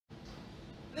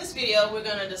In this video, we're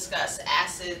going to discuss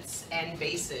acids and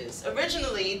bases.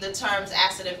 Originally, the terms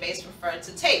acid and base referred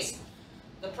to taste.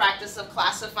 The practice of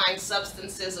classifying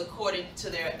substances according to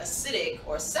their acidic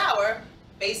or sour,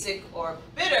 basic or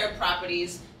bitter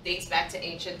properties dates back to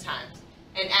ancient times.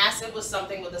 An acid was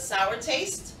something with a sour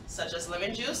taste, such as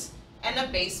lemon juice, and a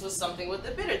base was something with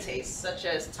a bitter taste, such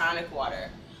as tonic water.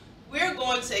 We're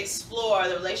going to explore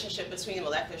the relationship between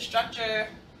molecular structure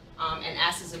and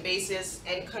acids and bases,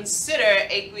 and consider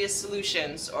aqueous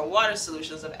solutions or water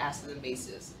solutions of acids and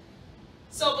bases.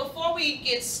 So before we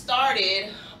get started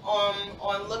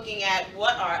on looking at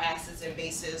what are acids and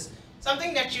bases,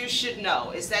 something that you should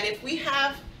know is that if we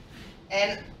have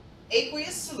an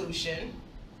aqueous solution,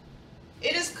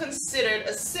 it is considered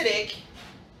acidic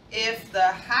if the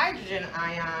hydrogen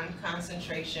ion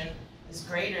concentration is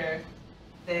greater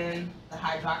than the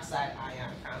hydroxide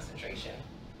ion concentration.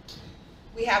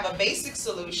 We have a basic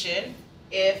solution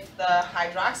if the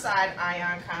hydroxide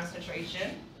ion concentration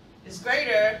is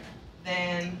greater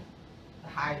than the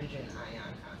hydrogen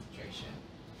ion concentration.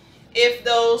 If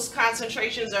those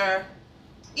concentrations are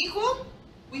equal,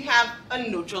 we have a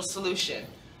neutral solution.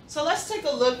 So let's take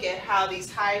a look at how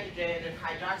these hydrogen and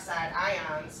hydroxide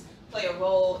ions play a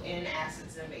role in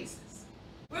acids and bases.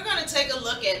 We're going to take a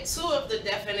look at two of the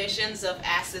definitions of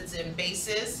acids and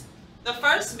bases. The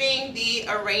first being the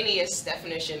Arrhenius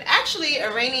definition. Actually,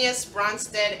 Arrhenius,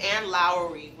 Bronsted, and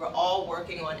Lowry were all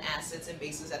working on acids and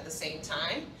bases at the same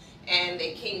time, and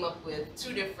they came up with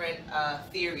two different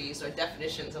theories or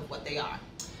definitions of what they are.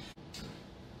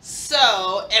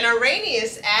 So, an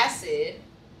Arrhenius acid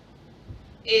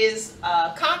is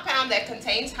a compound that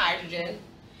contains hydrogen,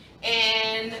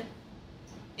 and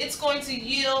it's going to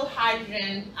yield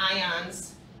hydrogen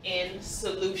ions in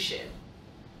solution.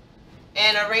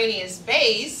 An Arrhenius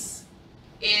base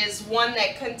is one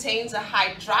that contains a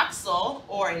hydroxyl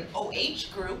or an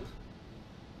OH group,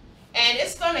 and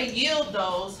it's going to yield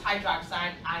those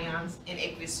hydroxide ions in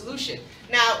aqueous solution.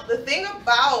 Now, the thing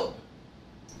about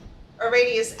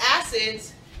Arrhenius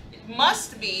acids, it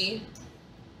must be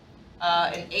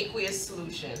an aqueous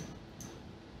solution.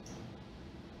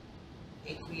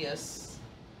 Aqueous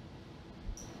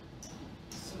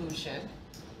solution.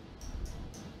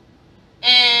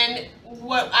 And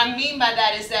what I mean by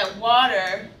that is that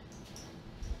water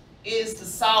is the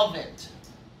solvent.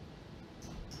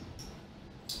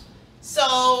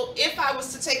 So if I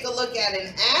was to take a look at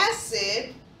an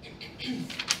acid,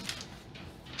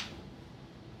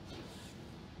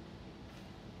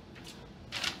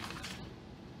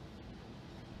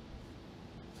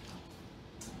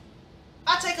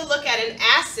 I'll take a look at an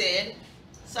acid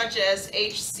such as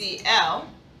HCl,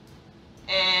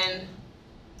 and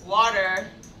water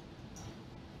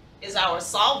is our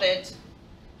solvent.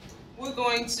 We're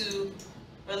going to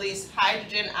release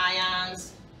hydrogen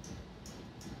ions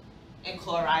and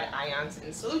chloride ions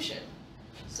in solution.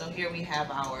 So here we have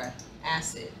our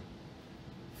acid.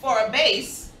 For a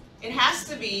base, it has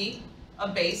to be a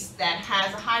base that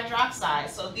has a hydroxide.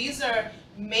 So these are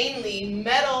mainly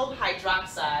metal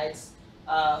hydroxides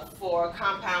for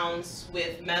compounds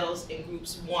with metals in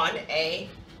groups 1A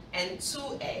and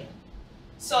 2A.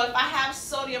 So if I have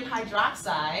sodium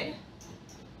hydroxide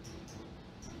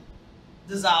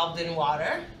dissolved in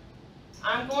water,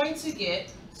 I'm going to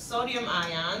get sodium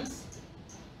ions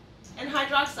and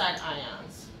hydroxide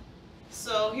ions.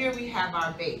 So here we have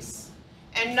our base.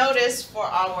 And notice for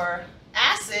our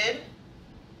acid,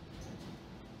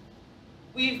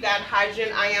 we've got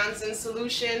hydrogen ions in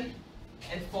solution,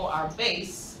 and for our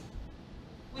base,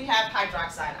 we have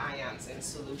hydroxide ions in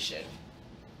solution.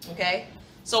 Okay?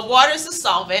 So water is the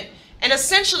solvent, and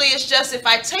essentially it's just if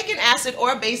I take an acid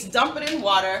or a base, dump it in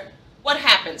water, what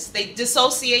happens? They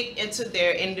dissociate into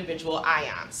their individual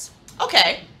ions.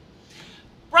 Okay.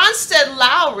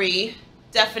 Bronsted-Lowry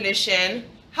definition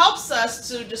helps us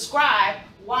to describe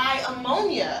why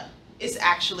ammonia is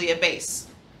actually a base,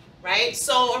 right?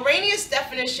 So Arrhenius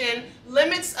definition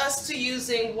limits us to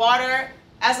using water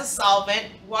as a solvent,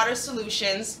 water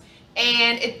solutions,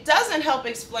 and it doesn't help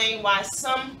explain why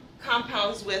some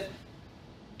compounds with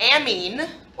amine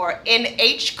or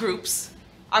NH groups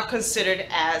are considered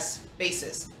as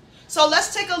bases. So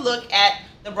let's take a look at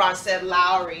the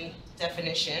Bronsted-Lowry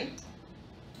definition.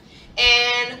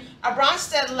 And a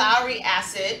Bronsted-Lowry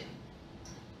acid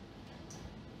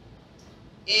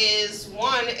is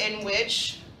one in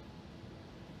which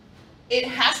it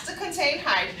has to contain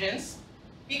hydrogens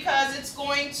because it's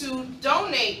going to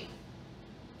donate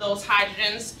those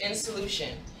hydrogens in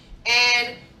solution.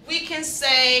 And we can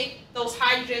say those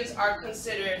hydrogens are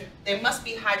considered, they must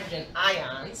be hydrogen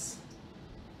ions.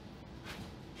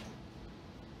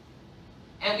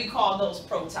 and we call those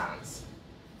protons.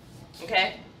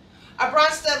 Okay? A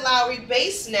Bronsted-Lowry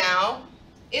base now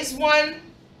is one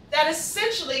that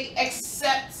essentially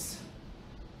accepts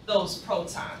those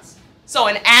protons. So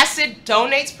an acid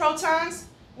donates protons,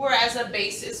 whereas a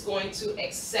base is going to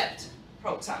accept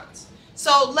protons.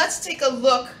 So let's take a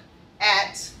look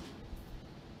at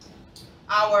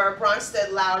our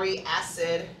Bronsted-Lowry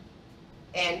acid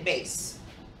and base.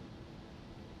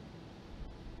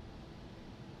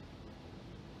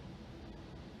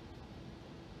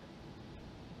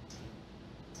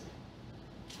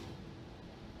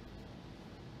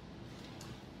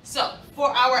 So for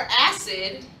our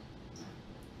acid,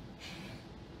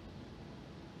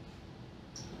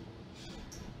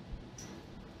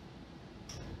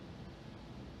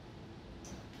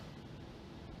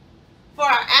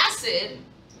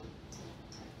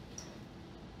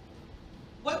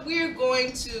 what we're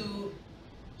going to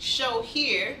show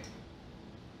here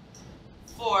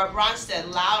for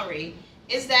Bronsted-Lowry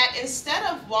is that instead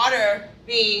of water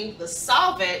being the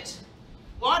solvent,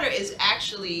 water is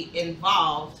actually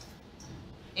involved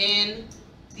in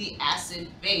the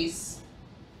acid-base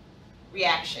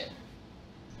reaction.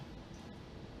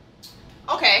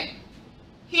 Okay,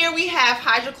 here we have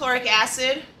hydrochloric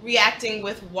acid reacting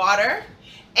with water,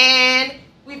 and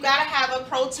we've got to have a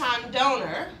proton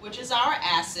donor, which is our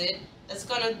acid, that's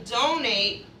going to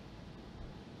donate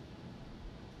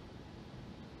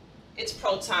its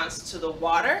protons to the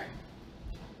water.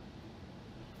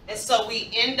 And so we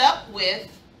end up with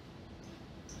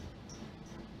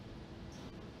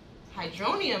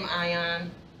hydronium ion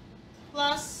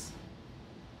plus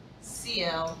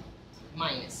Cl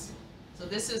minus. So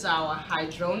this is our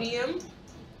hydronium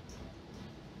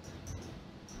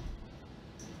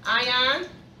ion.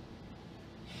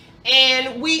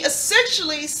 And we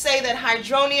essentially say that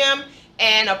hydronium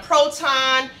and a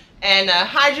proton and a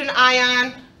hydrogen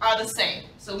ion are the same.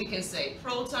 So we can say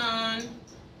proton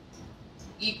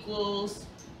equals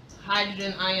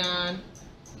hydrogen ion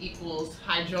equals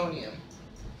hydronium.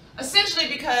 Essentially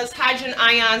because hydrogen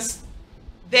ions,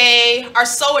 they are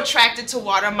so attracted to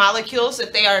water molecules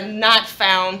that they are not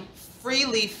found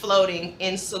freely floating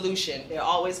in solution. They're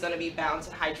always going to be bound to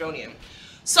hydronium.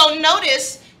 So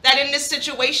notice that in this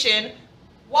situation,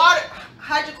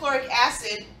 hydrochloric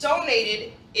acid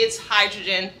donated its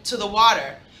hydrogen to the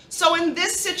water. So in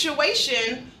this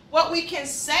situation, what we can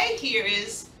say here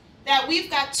is that we've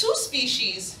got two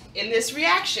species in this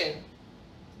reaction.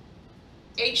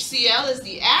 HCl is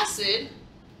the acid,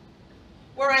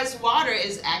 whereas water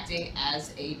is acting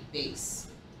as a base.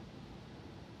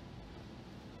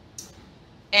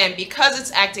 And because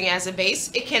it's acting as a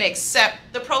base, it can accept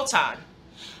the proton.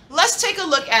 Let's take a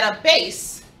look at a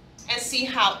base and see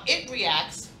how it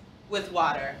reacts with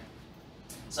water.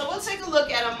 So we'll take a look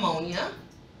at ammonia.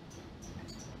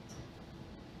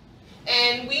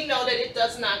 And we know that it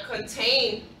does not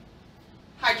contain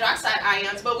hydroxide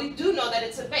ions, but we do know that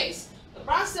it's a base. The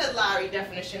Bronsted-Lowry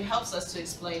definition helps us to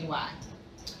explain why.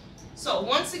 So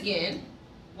once again,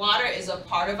 water is a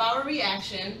part of our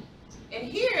reaction. And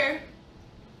here,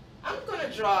 I'm going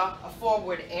to draw a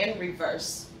forward and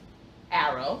reverse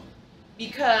arrow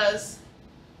because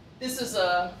this is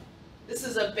a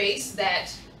base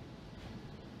that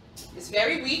is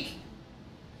very weak,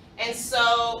 and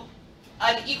so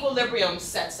an equilibrium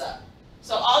sets up.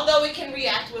 So although it can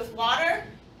react with water,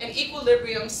 an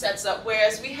equilibrium sets up,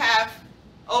 whereas we have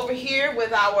over here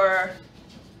with our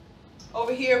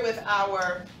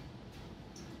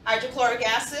hydrochloric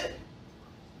acid,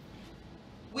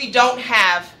 we don't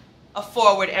have a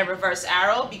forward and reverse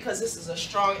arrow because this is a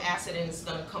strong acid and it's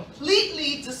going to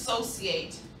completely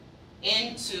dissociate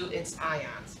into its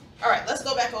ions. All right, let's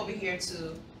go back over here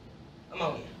to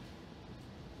ammonia.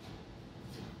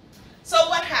 So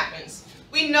what happens?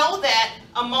 We know that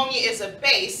ammonia is a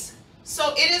base,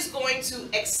 so it is going to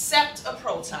accept a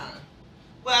proton.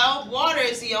 Well, water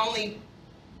is the only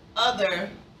other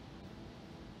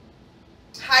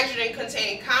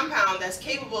hydrogen-containing compound that's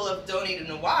capable of donating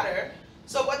to water.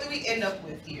 So what do we end up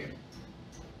with here?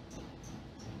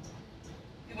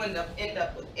 We end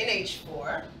up with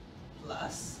NH4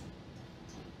 plus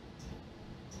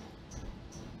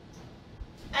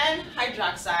and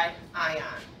hydroxide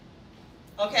ion.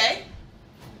 Okay?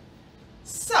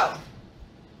 So,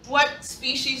 what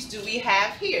species do we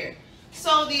have here?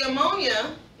 So the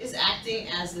ammonia is acting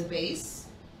as the base,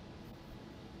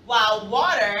 while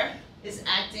water is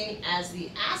acting as the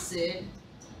acid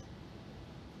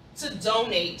to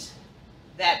donate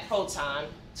that proton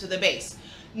to the base.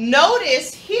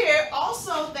 Notice here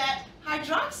also that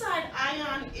hydroxide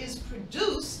ion is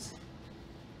produced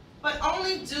but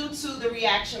only due to the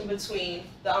reaction between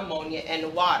the ammonia and the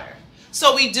water.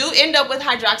 So we do end up with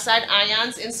hydroxide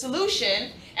ions in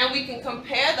solution, and we can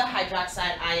compare the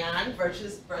hydroxide ion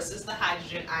versus the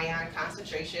hydrogen ion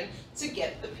concentration to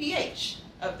get the pH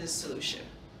of this solution.